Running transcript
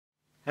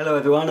Hello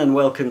everyone and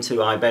welcome to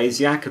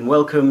iBasiac and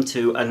welcome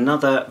to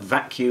another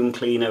vacuum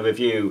cleaner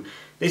review.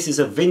 This is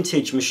a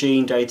vintage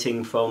machine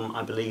dating from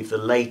I believe the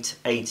late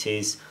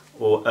 80s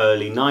or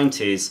early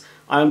 90s.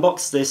 I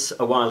unboxed this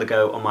a while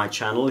ago on my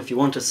channel. If you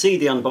want to see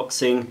the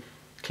unboxing,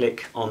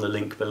 click on the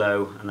link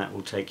below and that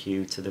will take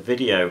you to the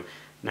video.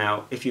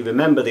 Now, if you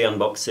remember the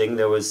unboxing,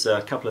 there was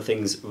a couple of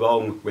things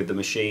wrong with the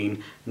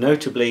machine.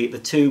 Notably, the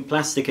two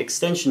plastic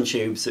extension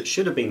tubes that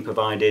should have been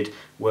provided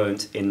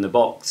weren't in the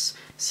box.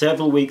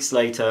 Several weeks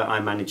later, I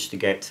managed to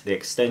get the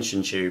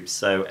extension tubes,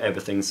 so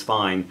everything's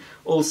fine.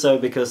 Also,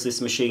 because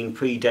this machine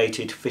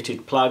predated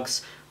fitted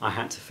plugs, I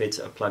had to fit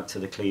a plug to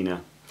the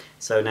cleaner.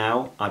 So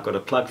now I've got a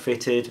plug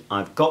fitted,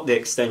 I've got the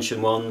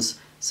extension ones,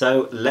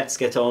 so let's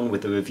get on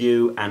with the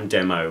review and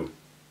demo.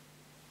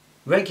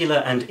 Regular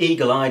and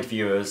eagle-eyed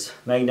viewers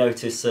may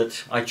notice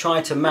that I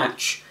try to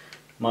match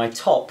my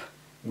top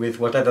with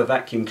whatever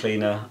vacuum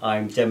cleaner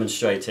I'm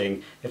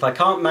demonstrating. If I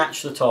can't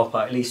match the top,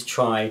 I at least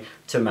try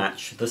to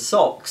match the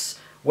socks.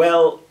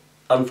 Well,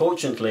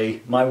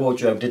 unfortunately, my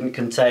wardrobe didn't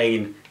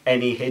contain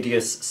any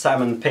hideous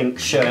salmon pink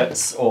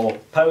shirts or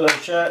polo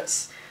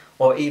shirts,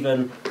 or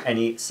even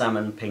any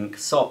salmon pink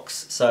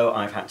socks, so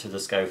I've had to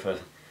just go for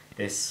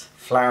this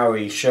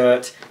flowery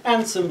shirt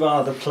and some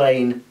rather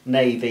plain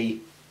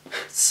navy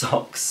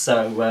socks.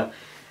 So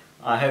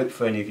I hope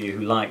for any of you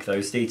who like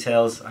those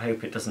details, I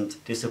hope it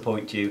doesn't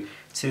disappoint you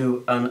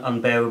to an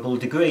unbearable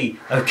degree.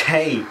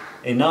 Okay,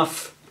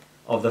 enough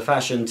of the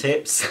fashion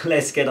tips.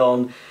 Let's get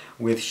on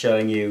with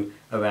showing you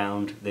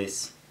around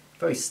this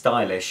very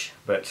stylish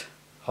but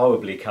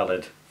horribly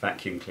coloured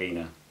vacuum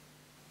cleaner.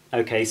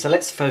 Okay, so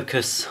let's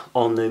focus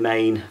on the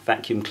main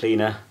vacuum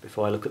cleaner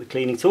before I look at the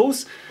cleaning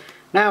tools.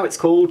 Now it's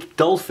called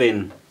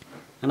Dolphin.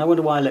 And I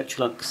wonder why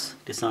Electrolux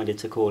decided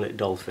to call it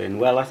Dolphin.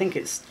 Well, I think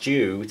it's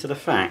due to the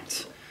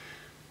fact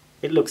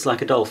it looks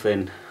like a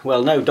dolphin.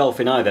 Well, no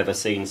dolphin I've ever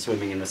seen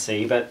swimming in the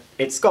sea, but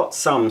it's got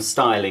some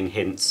styling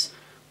hints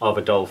of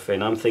a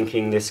dolphin. I'm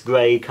thinking this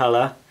grey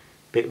colour,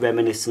 a bit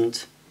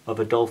reminiscent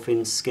of a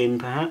dolphin's skin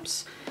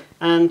perhaps.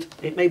 And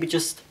it may be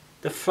just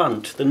the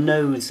front, the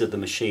nose of the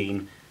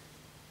machine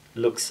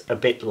looks a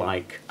bit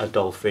like a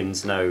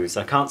dolphin's nose.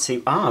 I can't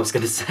see, I was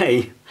going to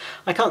say,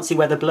 I can't see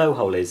where the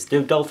blowhole is.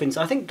 Do dolphins,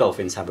 I think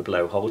dolphins have a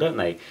blowhole, don't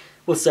they?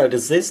 Well, so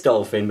does this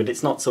dolphin, but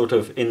it's not sort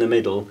of in the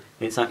middle.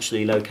 It's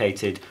actually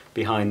located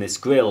behind this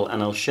grill,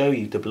 and I'll show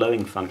you the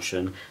blowing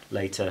function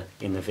later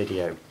in the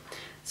video.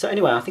 So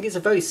anyway, I think it's a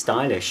very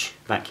stylish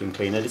vacuum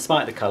cleaner,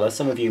 despite the colour.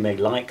 Some of you may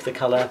like the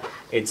colour.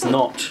 It's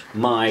not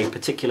my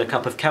particular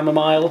cup of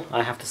chamomile,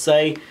 I have to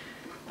say.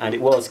 And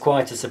it was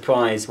quite a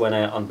surprise when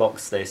I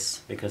unboxed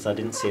this, because I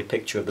didn't see a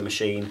picture of the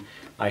machine.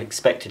 I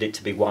expected it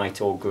to be white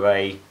or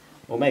grey,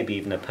 or maybe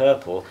even a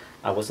purple.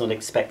 I was not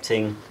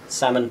expecting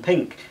salmon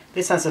pink.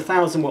 This has a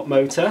 1000 watt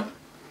motor,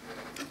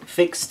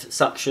 fixed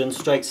suction,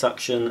 straight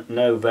suction,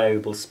 no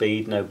variable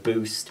speed, no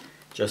boost,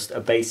 just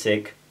a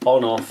basic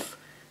on-off,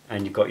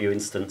 and you've got your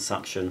instant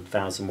suction,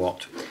 1000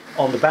 watt.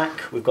 On the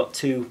back we've got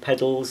two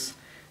pedals.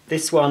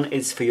 This one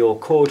is for your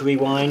cord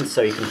rewind,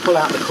 so you can pull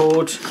out the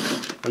cord,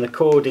 and the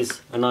cord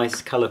is a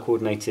nice colour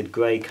coordinated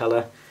grey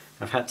colour.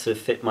 I've had to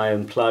fit my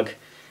own plug.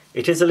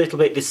 It is a little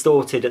bit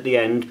distorted at the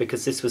end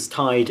because this was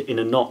tied in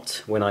a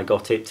knot when I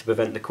got it to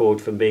prevent the cord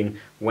from being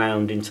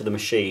wound into the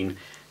machine,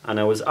 and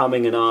I was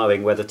umming and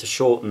ahhing whether to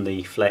shorten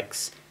the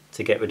flex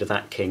to get rid of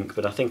that kink,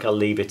 but I think I'll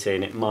leave it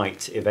in. It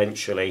might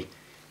eventually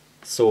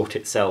sort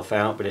itself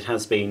out, but it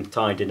has been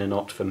tied in a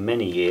knot for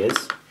many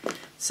years.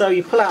 So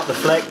you pull out the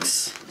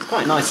flex, it's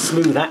quite a nice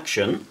smooth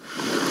action,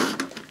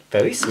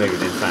 very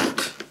smooth in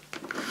fact.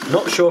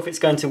 Not sure if it's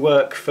going to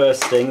work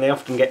first thing, they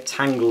often get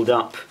tangled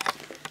up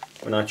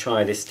when I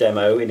try this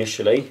demo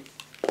initially,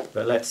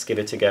 but let's give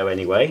it a go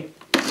anyway.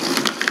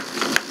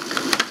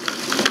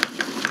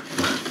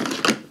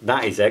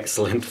 That is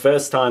excellent,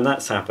 first time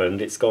that's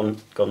happened, it's gone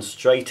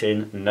straight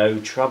in, no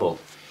trouble.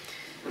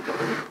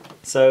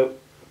 So,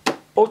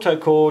 auto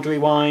cord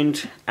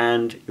rewind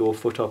and your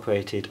foot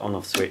operated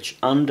on-off switch.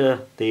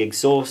 Under the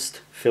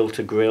exhaust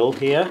filter grill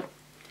here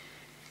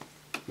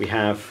we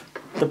have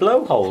the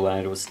blowhole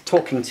that I was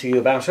talking to you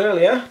about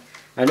earlier,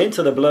 and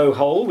into the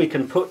blowhole we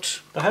can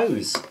put the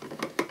hose.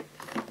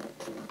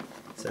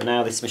 So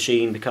now this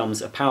machine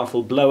becomes a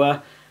powerful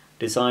blower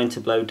designed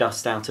to blow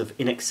dust out of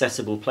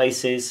inaccessible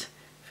places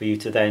for you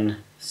to then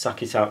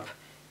suck it up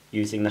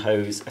using the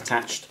hose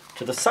attached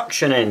to the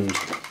suction end.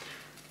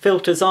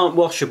 Filters aren't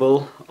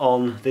washable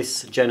on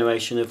this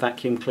generation of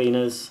vacuum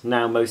cleaners.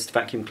 Now most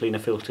vacuum cleaner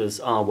filters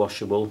are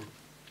washable.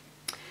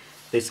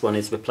 This one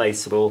is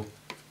replaceable.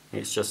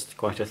 It's just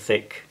quite a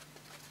thick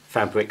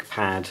fabric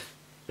pad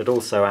that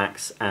also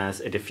acts as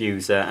a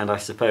diffuser, and I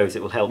suppose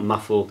it will help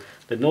muffle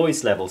the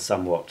noise level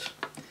somewhat.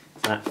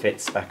 So that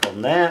fits back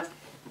on there.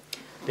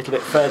 A little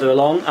bit further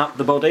along up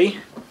the body,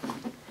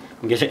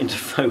 and get it into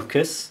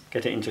focus,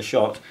 get it into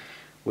shot,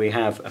 we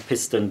have a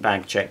piston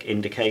bag check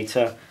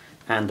indicator,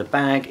 and the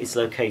bag is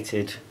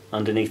located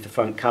underneath the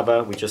front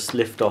cover. We just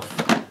lift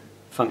off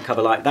front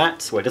cover like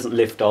that, so it doesn't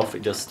lift off,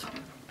 it just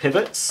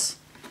pivots.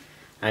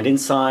 And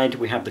inside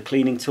we have the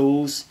cleaning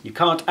tools. You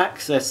can't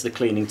access the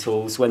cleaning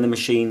tools when the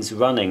machine's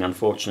running,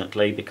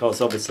 unfortunately,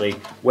 because obviously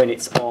when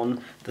it's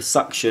on, the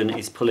suction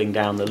is pulling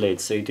down the lid,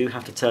 so you do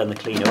have to turn the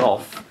cleaner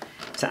off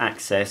to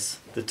access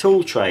the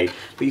tool tray.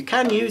 But you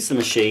can use the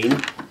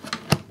machine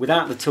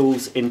without the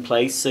tools in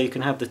place, so you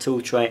can have the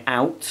tool tray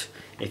out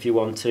if you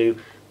want to,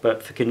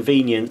 but for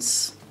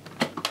convenience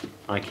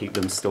I keep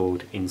them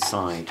stored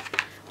inside.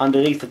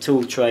 Underneath the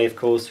tool tray, of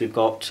course, we've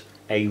got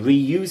a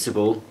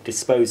reusable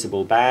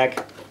disposable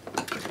bag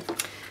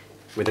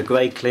with a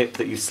grey clip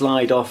that you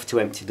slide off to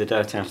empty the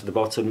dirt out of the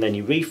bottom. Then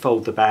you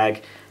refold the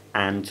bag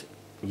and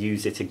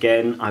use it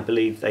again. I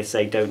believe they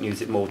say don't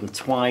use it more than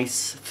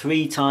twice,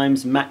 3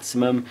 times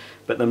maximum,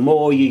 but the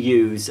more you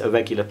use a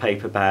regular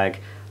paper bag,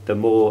 the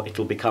more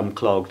it'll become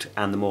clogged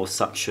and the more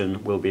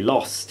suction will be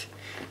lost.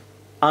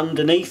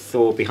 Underneath,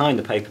 or behind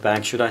the paper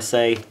bag should I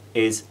say,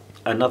 is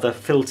another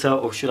filter,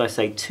 or should I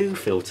say 2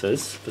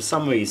 filters for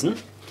some reason.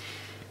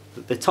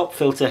 The top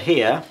filter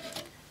here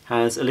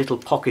has a little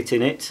pocket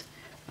in it,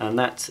 and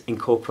that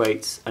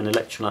incorporates an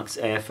Electrolux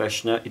air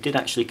freshener. It did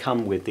actually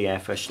come with the air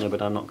freshener,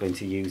 but I'm not going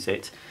to use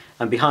it.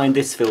 And behind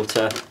this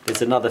filter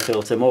there's another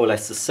filter, more or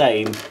less the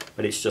same,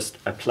 but it's just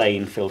a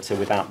plain filter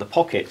without the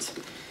pocket.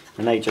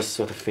 And they just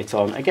sort of fit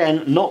on.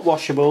 Again, not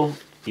washable.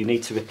 You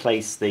need to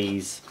replace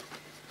these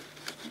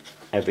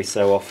every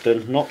so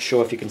often. Not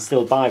sure if you can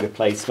still buy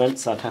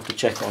replacements. I'd have to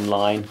check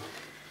online.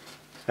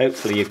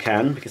 Hopefully you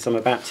can, because I'm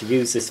about to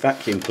use this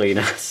vacuum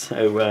cleaner,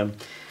 so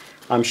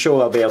I'm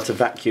sure I'll be able to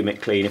vacuum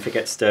it clean if it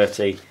gets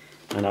dirty,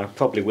 and I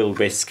probably will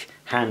risk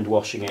hand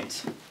washing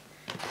it.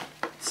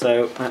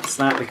 So that's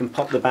that. We can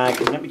pop the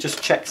bag in. Let me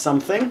just check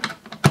something.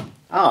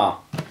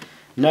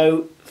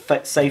 No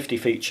safety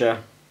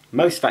feature.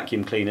 Most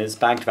vacuum cleaners,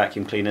 bagged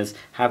vacuum cleaners,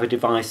 have a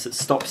device that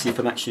stops you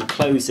from actually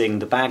closing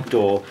the bag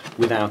door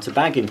without a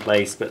bag in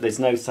place, but there's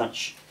no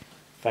such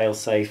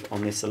fail-safe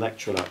on this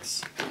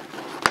Electrolux.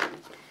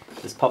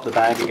 Just pop the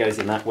bag, it goes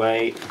in that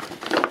way.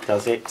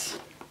 Does it?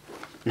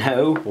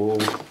 No?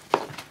 Oh,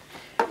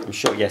 I'm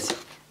sure,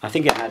 yes. I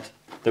think it had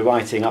the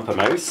writing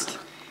uppermost.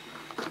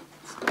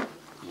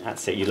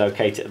 That's it, you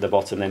locate it at the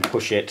bottom, then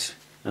push it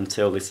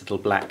until this little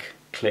black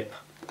clip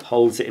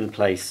holds it in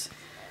place.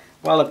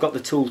 Well, I've got the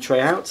tool tray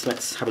out,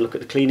 let's have a look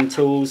at the cleaning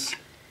tools.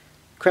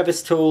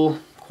 Crevice tool,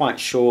 quite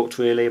short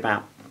really,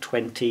 about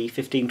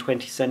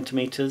 15-20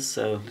 centimetres,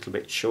 so a little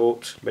bit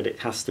short, but it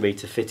has to be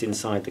to fit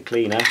inside the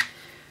cleaner.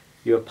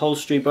 Your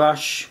upholstery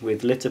brush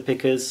with litter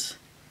pickers,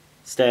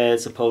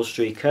 stairs,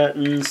 upholstery,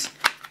 curtains,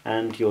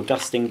 and your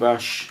dusting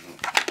brush.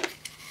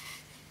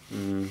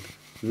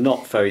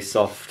 Not very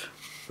soft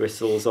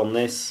bristles on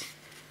this,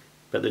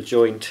 but the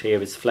joint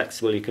here is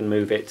flexible. You can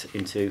move it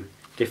into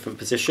different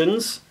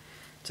positions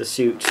to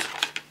suit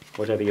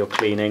whatever you're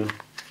cleaning.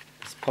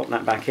 Just pop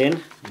that back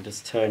in and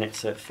just turn it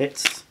so it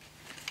fits.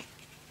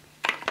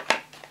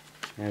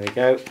 There we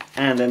go,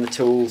 and then the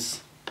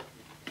tools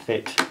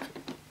fit,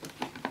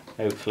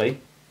 hopefully,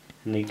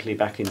 neatly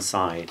back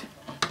inside.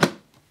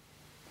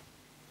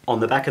 On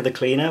the back of the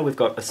cleaner we've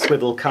got a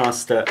swivel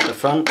caster at the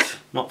front,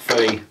 not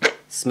very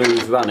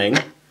smooth running,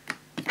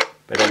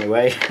 but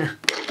anyway,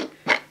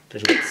 a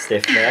little bit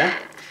stiff there.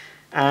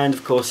 And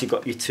of course you've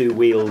got your 2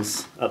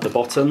 wheels at the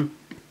bottom.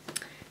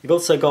 You've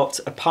also got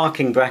a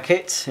parking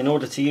bracket. In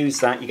order to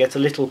use that you get a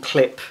little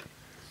clip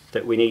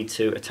that we need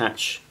to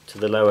attach to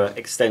the lower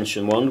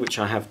extension one, which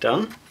I have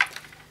done.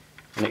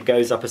 And it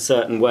goes up a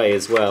certain way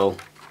as well.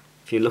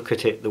 If you look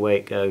at it the way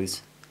it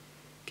goes.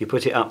 If you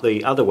put it up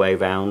the other way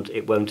round,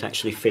 it won't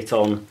actually fit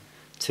on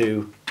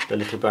to the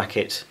little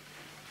bracket.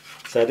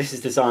 So this is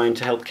designed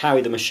to help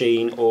carry the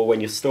machine, or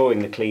when you're storing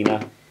the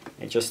cleaner,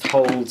 it just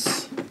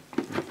holds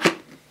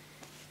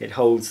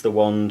the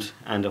wand,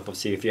 and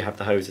obviously if you have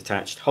the hose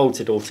attached, holds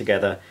it all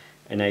together,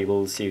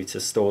 enables you to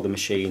store the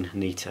machine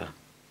neater.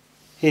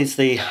 Here's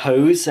the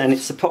hose, and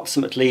it's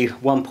approximately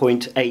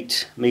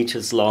 1.8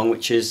 metres long,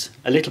 which is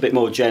a little bit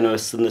more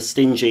generous than the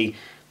stingy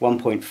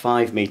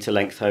 1.5 metre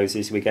length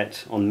hoses we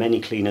get on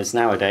many cleaners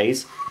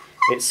nowadays.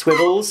 It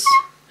swivels,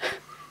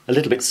 a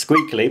little bit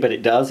squeakily, but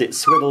it does. It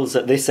swivels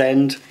at this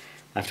end.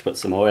 I have to put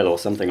some oil or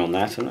something on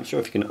that. I'm not sure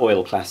if you can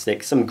oil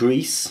plastic, some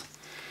grease.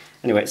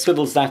 Anyway, it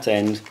swivels that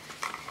end,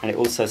 and it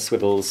also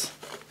swivels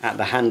at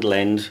the handle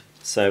end,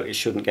 so it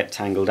shouldn't get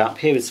tangled up.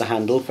 Here is the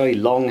handle, very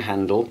long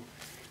handle,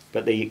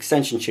 but the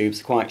extension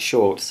tube's quite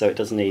short, so it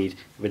does need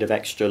a bit of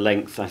extra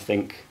length, I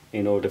think,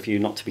 in order for you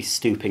not to be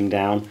stooping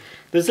down.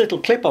 There's a little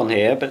clip on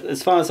here, but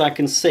as far as I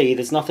can see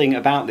there's nothing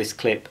about this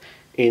clip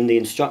in the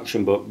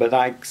instruction book, but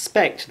I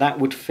expect that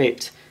would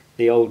fit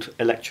the old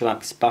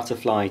Electrolux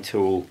butterfly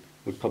tool,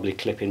 would probably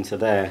clip into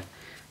there.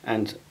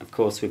 And of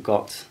course we've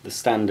got the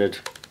standard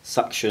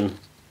suction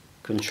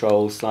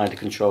control, slider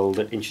control,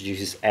 that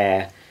introduces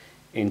air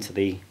into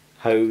the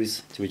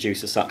hose to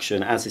reduce the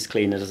suction. As this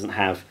cleaner doesn't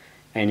have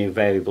any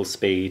variable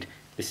speed,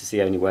 this is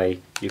the only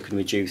way you can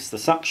reduce the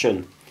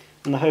suction.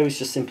 And the hose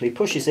just simply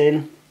pushes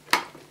in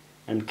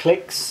and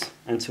clicks,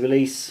 and to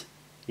release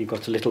you've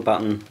got a little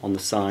button on the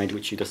side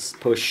which you just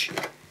push,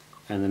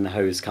 and then the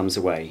hose comes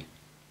away.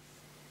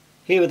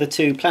 Here are the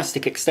two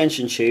plastic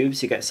extension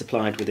tubes you get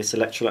supplied with this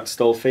Electrolux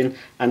Dolphin,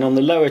 and on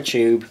the lower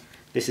tube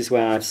this is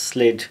where I've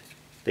slid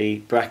the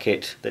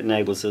bracket that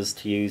enables us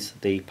to use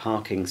the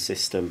parking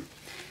system.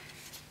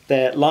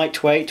 They're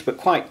lightweight but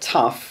quite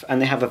tough,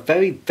 and they have a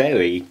very,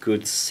 very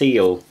good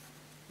seal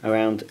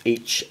around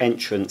each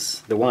entrance,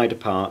 the wider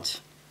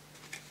part.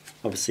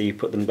 Obviously you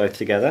put them both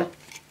together.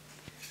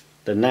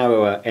 The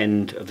narrower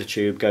end of the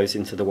tube goes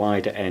into the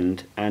wider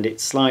end and it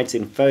slides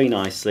in very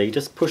nicely.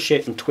 Just push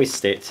it and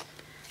twist it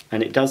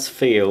and it does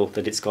feel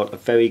that it's got a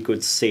very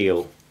good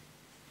seal.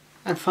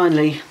 And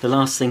finally, the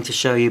last thing to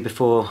show you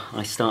before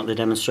I start the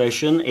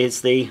demonstration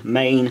is the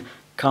main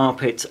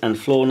carpet and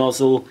floor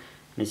nozzle.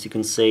 As you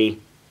can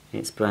see,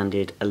 it's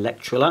branded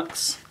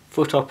Electrolux,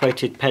 foot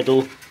operated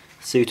pedal,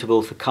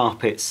 suitable for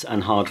carpets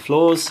and hard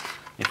floors.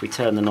 If we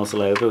turn the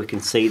nozzle over, we can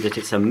see that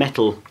it's a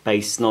metal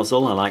based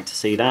nozzle. I like to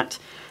see that.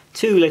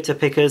 2 litre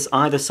pickers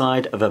either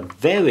side of a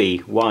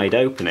very wide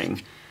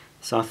opening.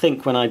 So I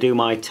think when I do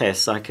my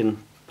tests I can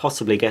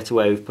possibly get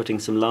away with putting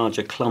some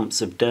larger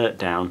clumps of dirt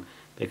down,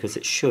 because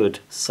it should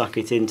suck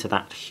it into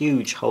that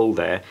huge hole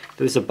there.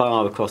 There is a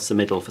bar across the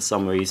middle for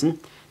some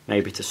reason,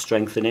 maybe to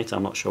strengthen it.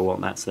 I'm not sure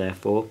what that's there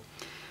for.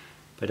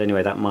 But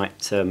anyway, that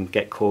might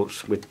get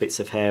caught with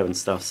bits of hair and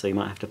stuff, so you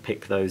might have to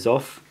pick those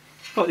off.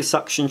 Got the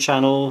suction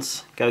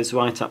channels, goes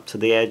right up to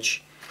the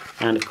edge,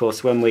 and of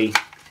course when we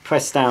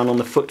press down on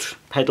the foot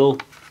pedal,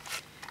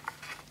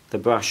 the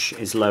brush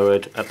is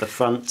lowered at the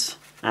front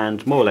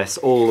and more or less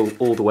all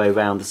the way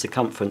around the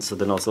circumference of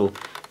the nozzle,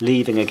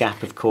 leaving a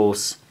gap of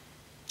course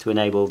to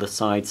enable the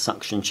side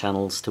suction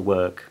channels to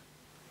work.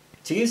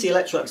 To use the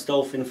Electrolux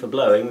Dolphin for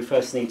blowing, we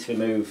first need to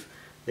remove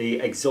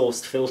the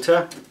exhaust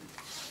filter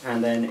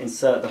and then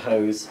insert the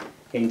hose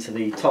into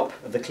the top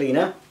of the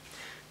cleaner.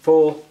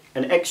 For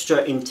an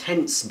extra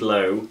intense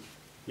blow,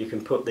 you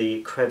can put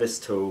the crevice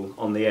tool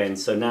on the end.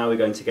 So now we're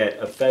going to get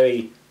a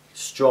very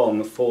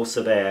strong force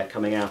of air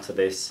coming out of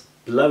this,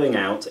 blowing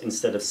out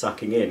instead of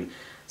sucking in.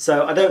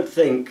 So I don't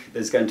think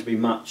there's going to be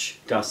much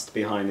dust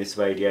behind this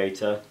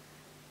radiator,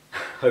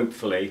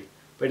 hopefully,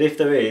 but if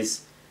there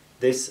is,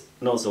 this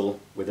nozzle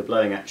with a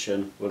blowing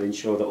action will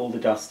ensure that all the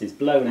dust is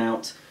blown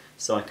out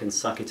so I can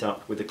suck it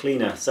up with the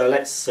cleaner. So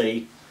let's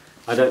see.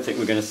 I don't think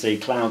we're going to see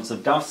clouds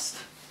of dust.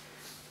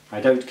 I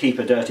don't keep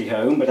a dirty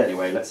home, but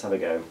anyway, let's have a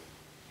go.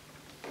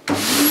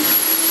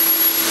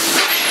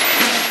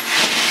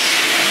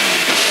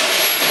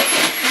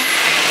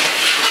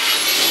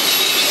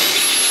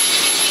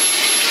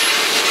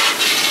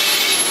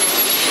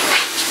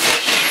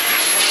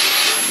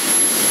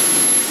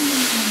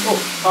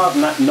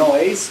 Pardon that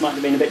noise, might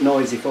have been a bit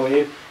noisy for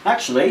you.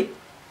 Actually,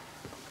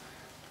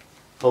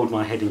 hold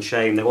my head in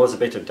shame, there was a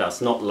bit of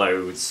dust, not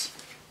loads.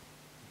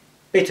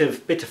 Bit of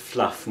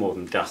fluff more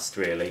than dust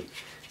really.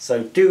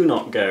 So do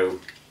not go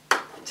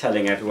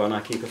telling everyone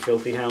I keep a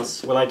filthy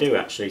house. Well, I do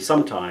actually,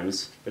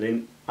 sometimes, but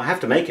I have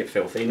to make it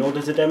filthy in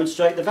order to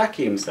demonstrate the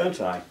vacuums,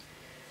 don't I?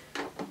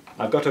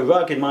 I've got a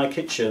rug in my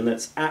kitchen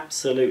that's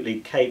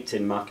absolutely caked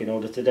in muck in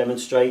order to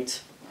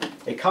demonstrate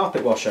a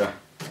carpet washer.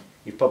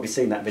 You've probably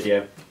seen that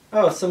video.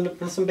 Oh,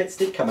 some bits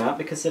did come out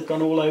because they've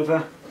gone all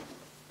over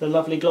the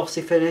lovely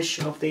glossy finish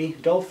of the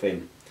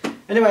Dolphin.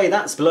 Anyway,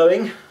 that's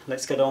blowing.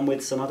 Let's get on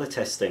with some other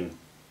testing.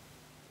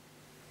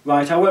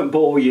 Right, I won't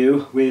bore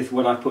you with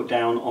what I put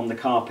down on the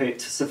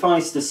carpet.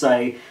 Suffice to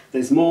say,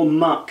 there's more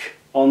muck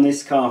on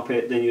this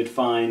carpet than you'd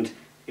find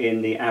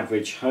in the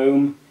average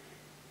home.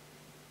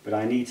 But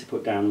I need to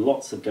put down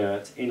lots of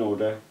dirt in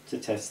order to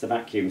test the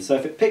vacuum. So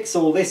if it picks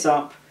all this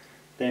up,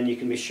 then you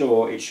can be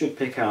sure it should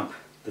pick up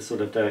the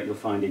sort of dirt you'll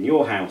find in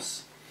your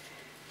house.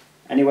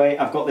 Anyway,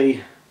 I've got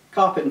the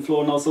carpet and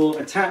floor nozzle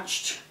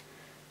attached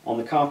on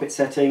the carpet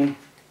setting. I'm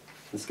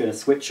just going to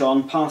switch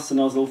on, pass the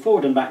nozzle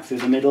forward and back through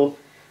the middle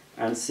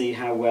and see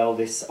how well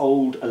this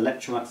old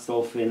Electrolux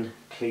Dolphin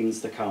cleans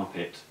the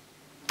carpet.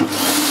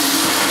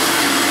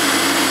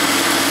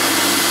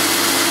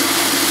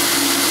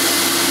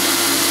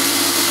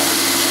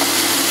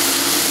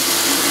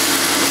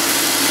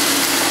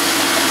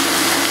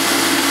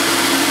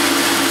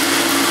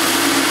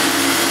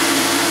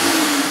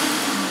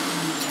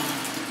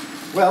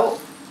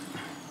 Well,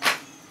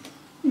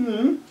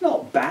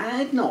 not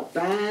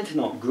bad,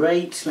 not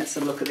great. Let's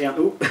have a look at the...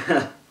 Ooh,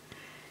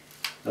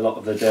 a lot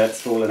of the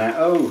dirt's fallen out.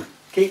 Oh,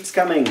 keeps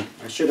coming.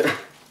 I should have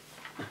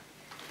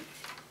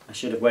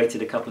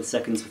waited a couple of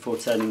seconds before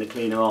turning the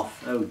cleaner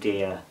off. Oh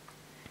dear.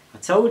 I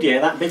told you,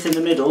 that bit in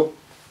the middle.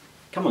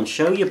 Come on,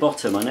 show your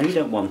bottom. I know you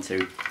don't want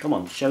to. Come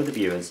on, show the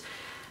viewers.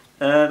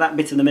 That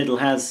bit in the middle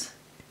has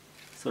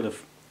sort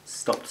of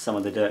stopped some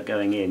of the dirt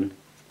going in.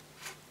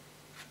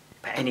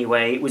 But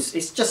anyway,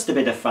 it's just a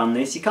bit of fun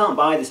this. You can't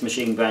buy this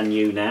machine brand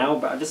new now,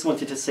 but I just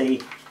wanted to see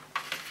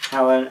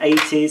how an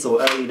 80s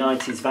or early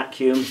 90s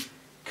vacuum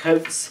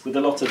copes with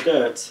a lot of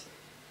dirt.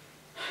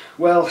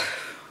 Well,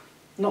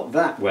 not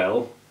that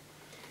well.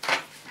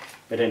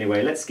 But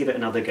anyway, let's give it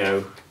another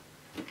go.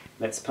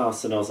 Let's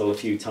pass the nozzle a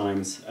few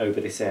times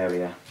over this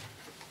area.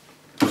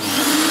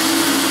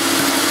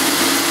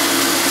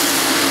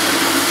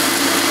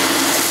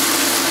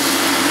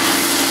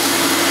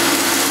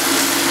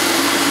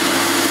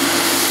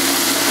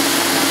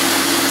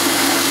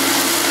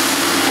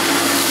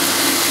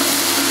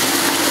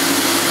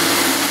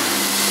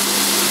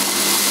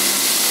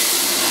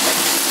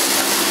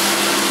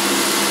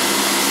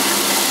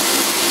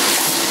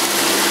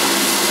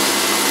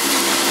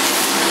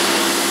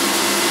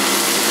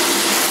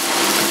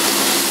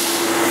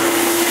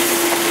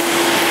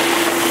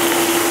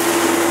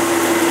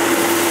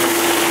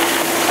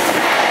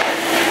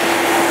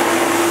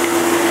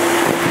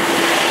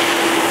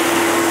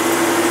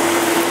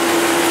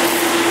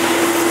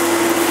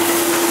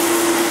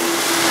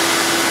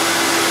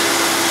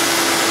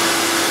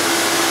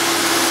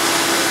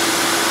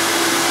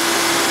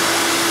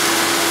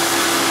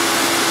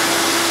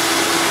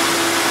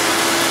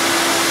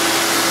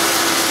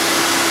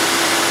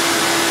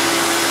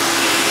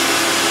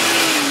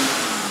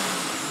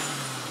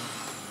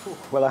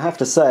 Well, I have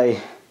to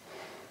say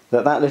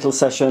that that little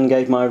session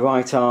gave my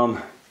right arm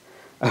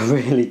a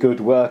really good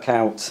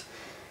workout.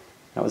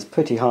 That was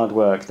pretty hard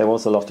work. There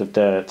was a lot of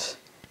dirt.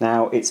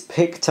 Now it's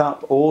picked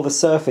up all the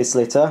surface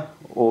litter,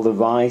 all the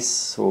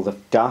rice, all the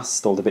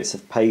dust, all the bits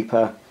of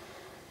paper,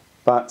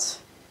 but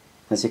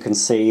as you can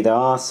see there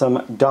are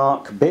some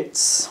dark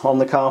bits on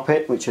the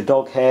carpet which are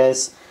dog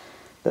hairs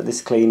that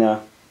this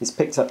cleaner has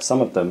picked up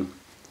some of them.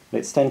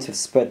 It's tended to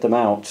spread them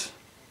out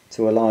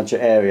to a larger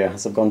area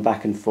as I've gone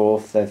back and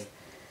forth. They've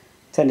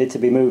tended to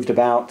be moved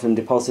about and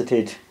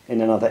deposited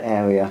in another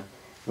area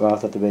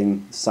rather than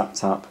being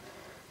sucked up.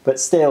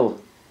 But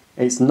still,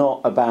 it's not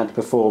a bad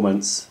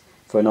performance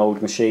for an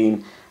old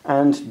machine,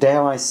 and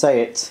dare I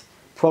say it,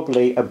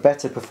 probably a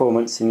better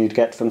performance than you'd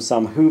get from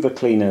some Hoover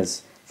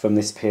cleaners from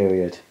this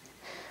period.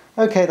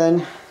 Okay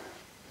then,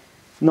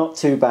 not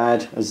too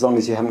bad as long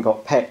as you haven't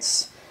got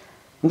pets.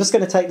 I'm just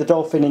going to take the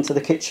Dolphin into the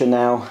kitchen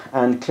now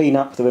and clean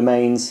up the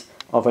remains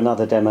of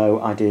another demo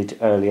I did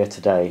earlier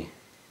today.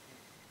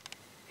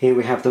 Here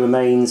we have the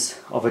remains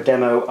of a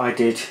demo I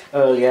did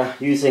earlier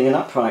using an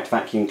upright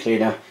vacuum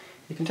cleaner.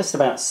 You can just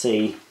about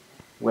see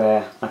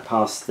where I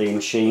passed the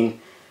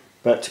machine,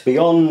 but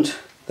beyond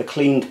the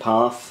cleaned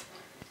path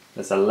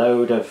there's a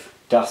load of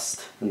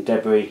dust and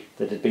debris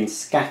that had been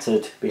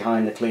scattered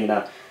behind the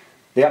cleaner.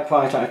 The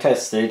upright I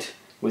tested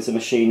was a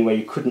machine where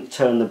you couldn't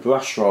turn the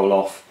brush roll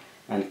off,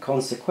 and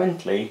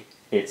consequently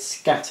it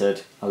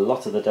scattered a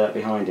lot of the dirt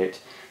behind it.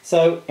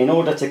 So in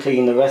order to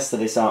clean the rest of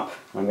this up,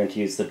 I'm going to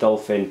use the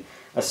Dolphin.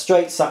 A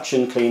straight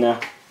suction cleaner,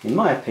 in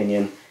my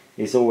opinion,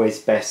 is always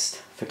best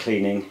for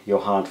cleaning your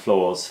hard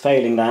floors.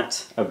 Failing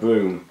that, a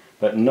broom,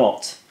 but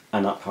not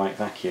an upright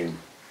vacuum.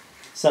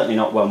 Certainly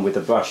not one with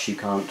a brush you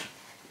can't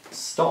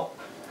stop.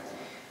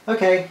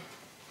 Okay,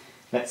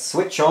 let's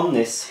switch on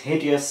this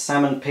hideous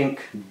salmon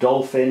pink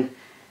Dolphin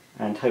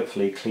and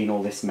hopefully clean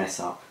all this mess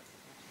up.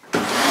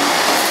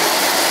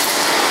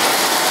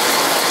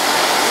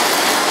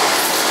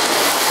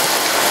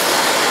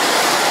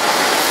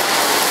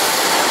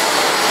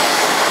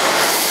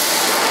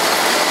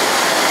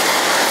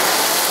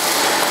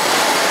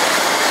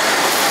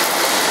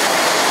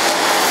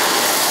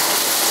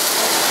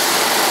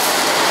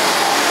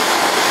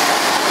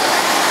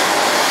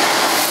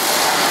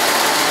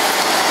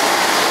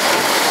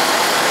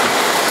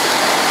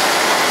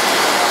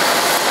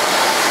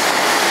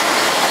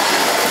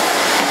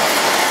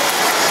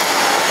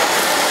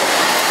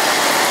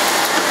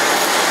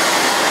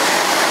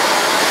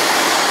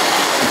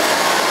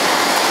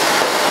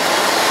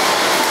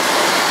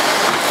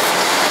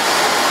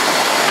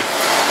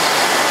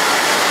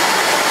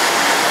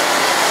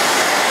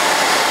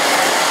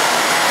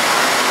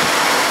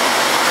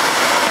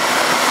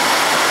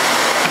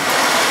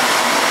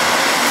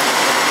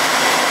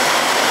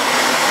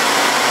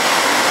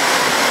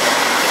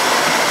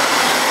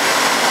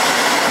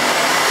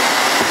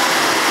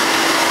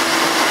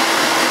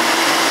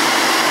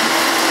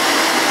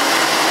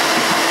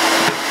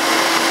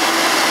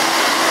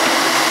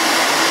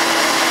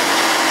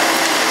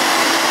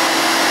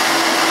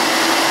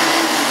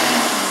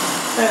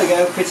 There we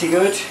go, pretty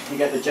good. You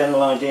get the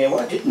general idea.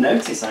 What I did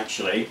notice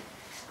actually,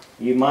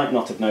 you might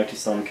not have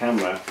noticed on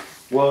camera,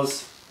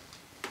 was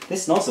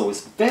this nozzle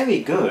was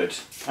very good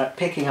at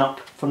picking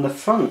up from the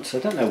front. I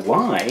don't know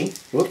why.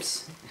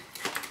 Whoops.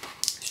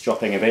 It's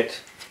dropping a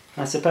bit.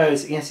 I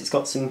suppose, yes, it's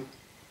got some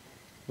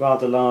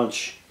rather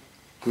large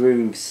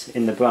grooves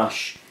in the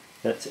brush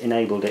that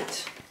enabled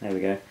it, there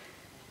we go,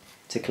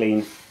 to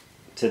clean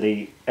to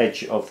the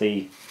edge of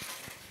the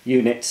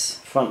units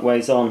front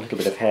ways on. A little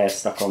bit of hair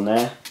stuck on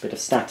there, a bit of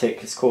static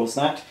has caused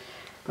that.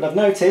 But I've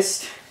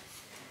noticed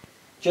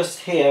just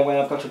here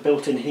where I've got a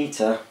built-in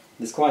heater,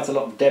 there's quite a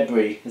lot of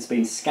debris has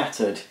been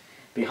scattered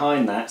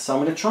behind that, so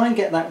I'm going to try and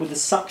get that with the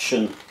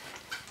suction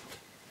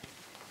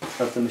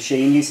of the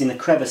machine using the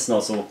crevice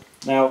nozzle.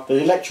 Now the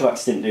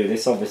Electrolux didn't do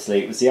this,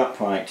 obviously, it was the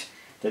upright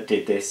that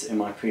did this in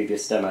my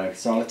previous demo.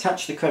 So I'll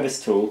attach the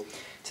crevice tool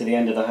to the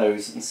end of the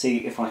hose and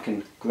see if I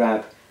can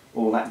grab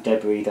all that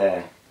debris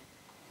there.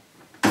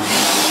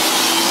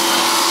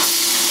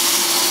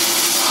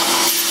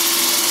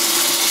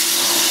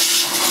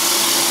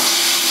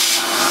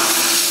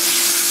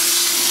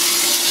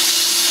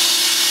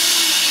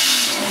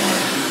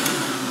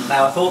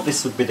 Now I thought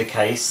this would be the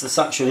case. The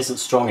suction isn't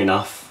strong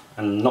enough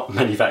and not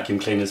many vacuum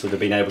cleaners would have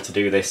been able to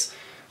do this.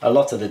 A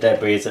lot of the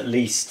debris is at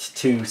least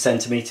 2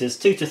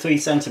 to 3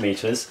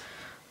 centimetres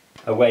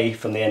away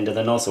from the end of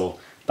the nozzle.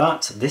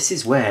 But this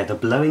is where the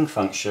blowing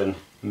function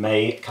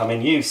may come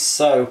in use.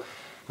 So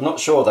I'm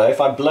not sure though,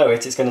 if I blow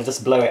it, it's going to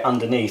just blow it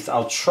underneath.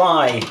 I'll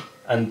try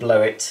and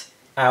blow it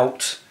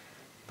out,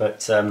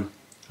 but I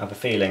have a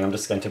feeling I'm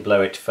just going to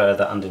blow it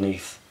further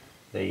underneath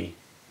the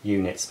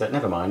units. But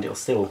never mind, it'll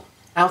still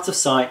out of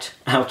sight,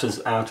 out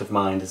of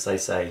mind, as they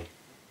say.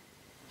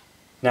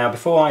 Now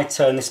before I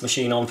turn this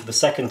machine on for the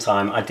second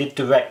time, I did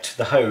direct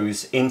the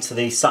hose into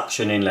the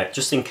suction inlet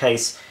just in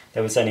case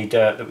there was any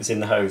dirt that was in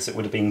the hose that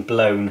would have been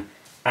blown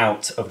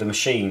out of the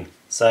machine.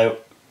 So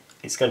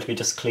it's going to be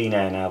just clean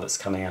air now that's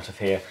coming out of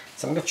here.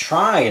 So I'm going to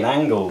try and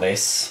angle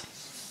this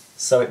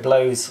so it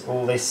blows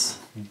all this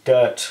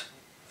dirt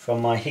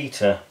from my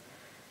heater.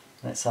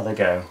 Let's have a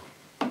go.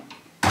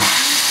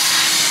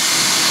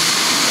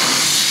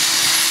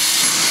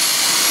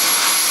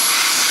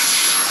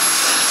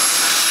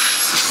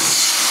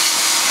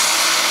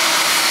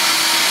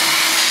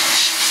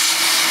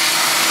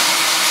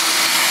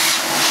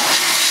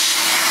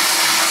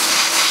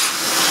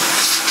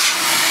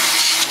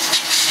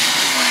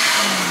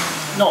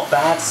 Not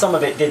bad. Some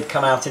of it did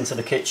come out into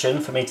the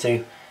kitchen for me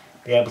to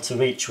be able to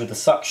reach with the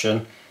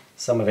suction.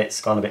 Some of it's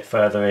gone a bit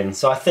further in.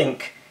 So I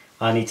think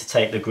I need to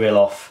take the grill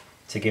off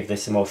to give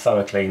this a more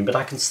thorough clean. But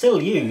I can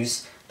still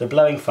use the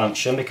blowing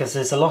function because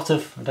there's a lot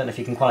of, I don't know if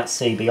you can quite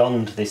see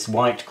beyond this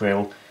white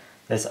grill,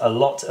 there's a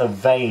lot of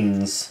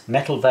veins,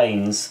 metal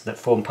veins that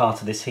form part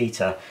of this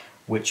heater,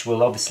 which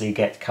will obviously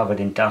get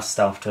covered in dust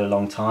after a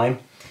long time.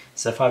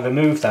 So if I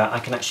remove that, I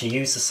can actually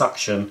use the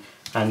suction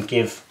and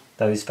give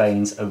those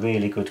veins a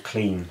really good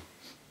clean.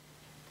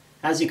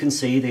 As you can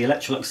see, the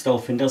Electrolux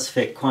Dolphin does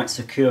fit quite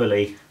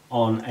securely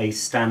on a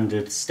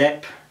standard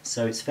step,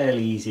 so it's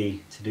fairly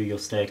easy to do your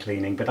stair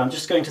cleaning. But I'm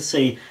just going to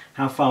see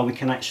how far we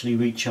can actually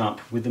reach up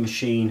with the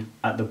machine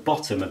at the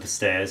bottom of the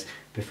stairs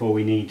before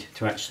we need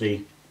to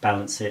actually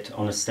balance it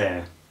on a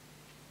stair.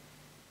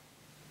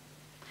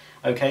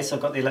 Okay, so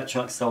I've got the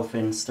Electrolux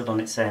Dolphin stood on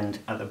its end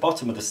at the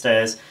bottom of the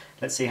stairs.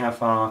 Let's see how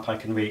far up I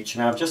can reach.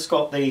 Now I've just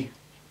got the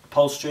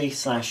upholstery /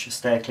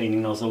 stair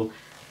cleaning nozzle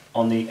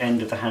on the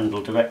end of the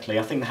handle directly.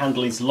 I think the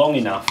handle is long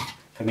enough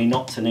for me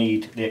not to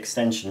need the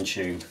extension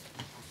tube.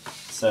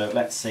 So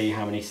let's see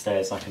how many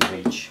stairs I can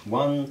reach.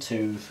 1,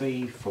 2,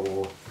 3,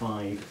 4,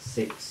 5,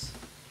 6,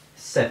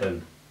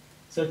 7.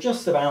 So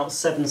just about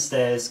 7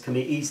 stairs can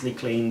be easily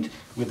cleaned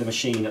with the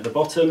machine at the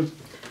bottom.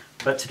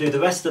 But to do the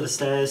rest of the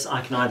stairs,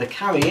 I can either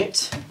carry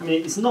it. I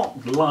mean, it's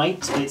not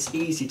light, but it's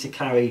easy to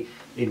carry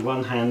in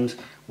one hand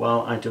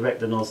while I direct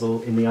the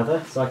nozzle in the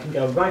other. So I can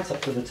go right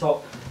up to the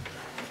top,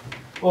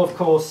 or of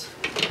course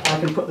I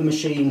can put the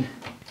machine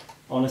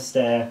on a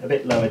stair a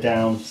bit lower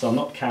down, so I'm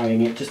not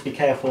carrying it. Just be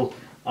careful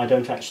I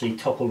don't actually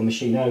topple the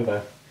machine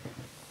over,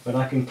 but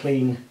I can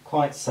clean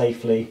quite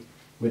safely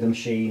with the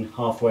machine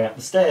halfway up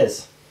the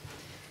stairs.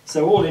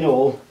 So all in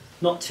all,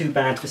 not too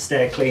bad for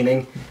stair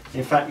cleaning.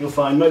 In fact, you'll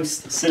find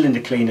most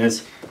cylinder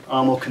cleaners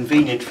are more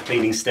convenient for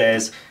cleaning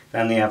stairs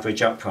than the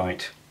average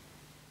upright.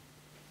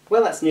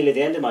 Well, that's nearly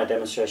the end of my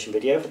demonstration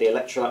video for the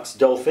Electrolux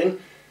Dolphin.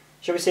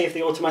 Shall we see if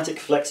the automatic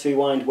flex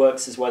rewind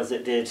works as well as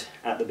it did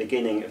at the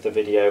beginning of the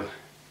video?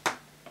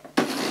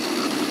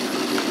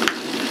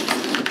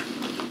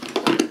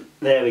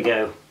 There we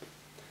go.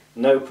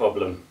 No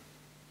problem.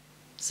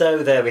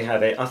 So there we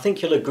have it. I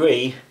think you'll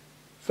agree,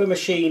 for a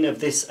machine of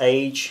this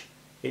age,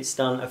 it's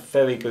done a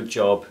very good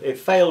job. It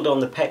failed on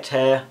the pet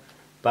hair,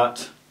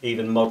 but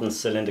even modern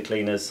cylinder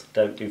cleaners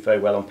don't do very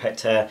well on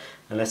pet hair,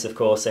 unless of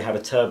course they have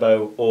a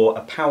turbo or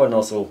a power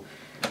nozzle.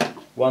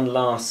 One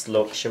last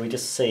look, shall we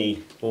just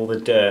see all the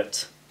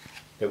dirt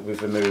that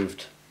we've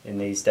removed in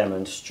these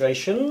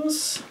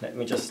demonstrations. Let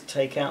me just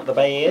take out the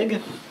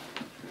bag.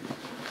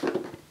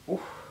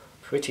 Ooh,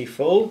 pretty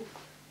full.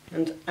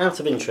 And out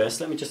of interest,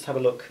 let me just have a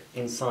look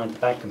inside the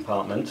bag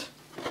compartment.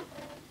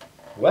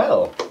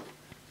 Well,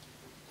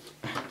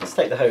 let's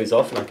take the hose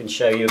off and I can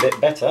show you a bit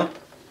better.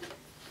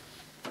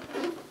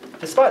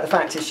 Despite the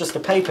fact it's just a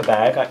paper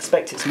bag, I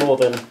expect it's more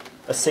than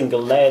a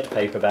single layered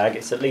paper bag.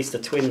 It's at least a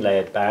twin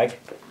layered bag.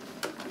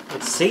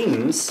 It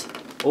seems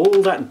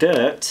all that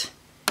dirt,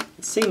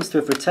 it seems to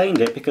have retained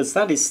it, because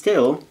that is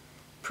still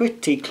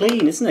pretty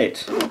clean, isn't it?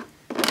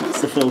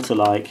 What's the filter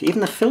like?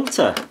 Even the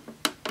filter.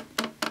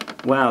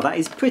 Wow, that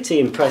is pretty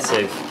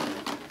impressive.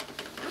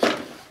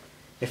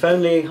 If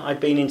only I'd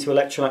been into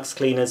Electrolux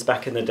cleaners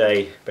back in the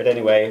day. But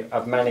anyway,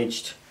 I've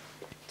managed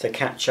to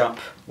catch up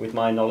with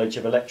my knowledge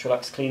of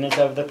Electrolux cleaners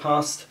over the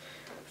past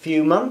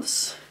few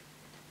months.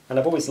 And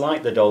I've always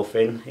liked the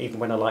Dolphin, even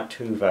when I liked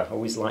Hoover. I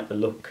always liked the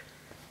look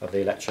of the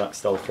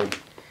Electrolux Dolphin.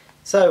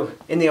 So,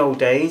 in the old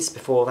days,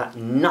 before that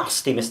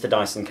nasty Mr.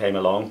 Dyson came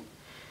along,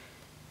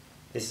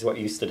 this is what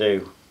you used to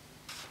do.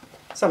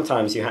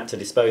 Sometimes you had to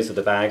dispose of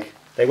the bag.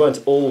 They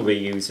weren't all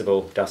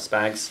reusable dust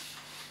bags,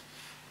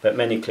 but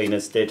many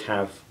cleaners did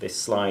have this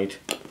slide,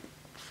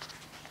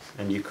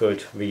 and you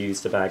could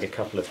reuse the bag a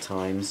couple of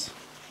times.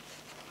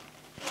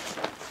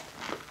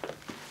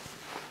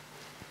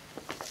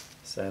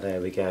 So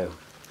there we go.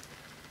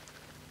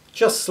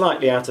 Just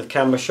slightly out of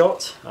camera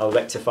shot. I'll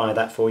rectify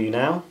that for you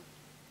now.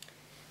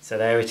 So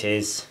there it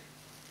is.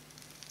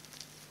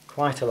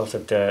 Quite a lot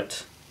of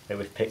dirt that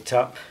we've picked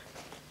up.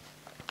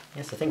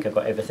 Yes, I think I've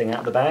got everything out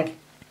of the bag.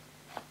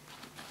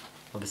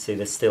 Obviously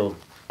there's still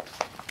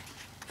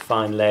a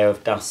fine layer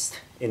of dust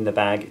in the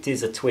bag. It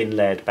is a twin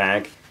layered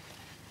bag.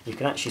 You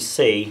can actually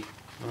see,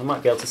 I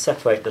might be able to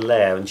separate the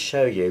layer and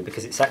show you,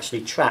 because it's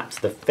actually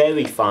trapped the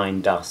very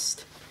fine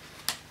dust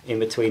in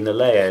between the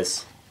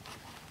layers.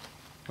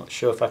 Not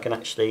sure if I can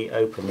actually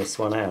open this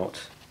one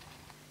out.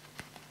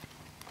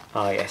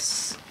 Ah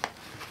yes.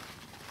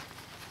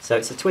 So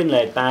it's a twin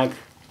layered bag.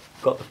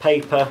 Got the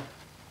paper,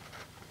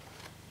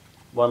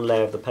 one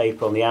layer of the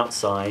paper on the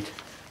outside,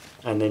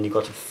 and then you've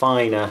got a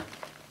finer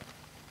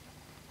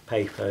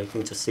paper. You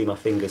can just see my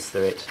fingers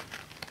through it.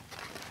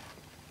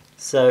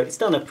 So it's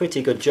done a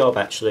pretty good job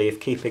actually of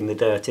keeping the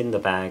dirt in the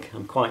bag.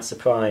 I'm quite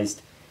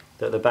surprised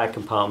that the bag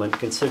compartment,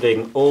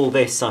 considering all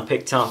this I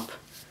picked up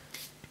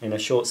in a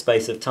short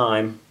space of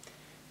time,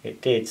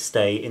 it did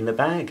stay in the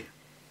bag.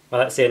 Well,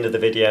 that's the end of the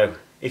video.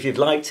 If you've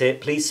liked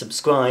it, please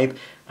subscribe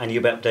and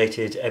you'll be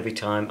updated every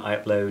time I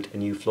upload a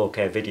new floor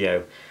care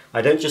video.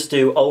 I don't just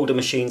do older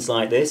machines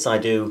like this, I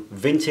do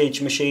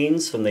vintage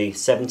machines from the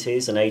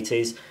 70s and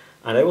 80s,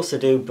 and I also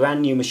do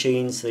brand new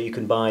machines that you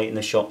can buy in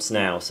the shops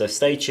now. So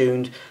stay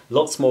tuned,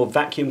 lots more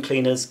vacuum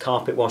cleaners,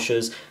 carpet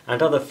washers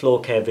and other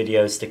floor care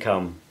videos to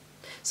come.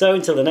 So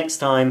until the next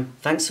time,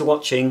 thanks for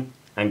watching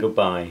and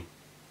goodbye.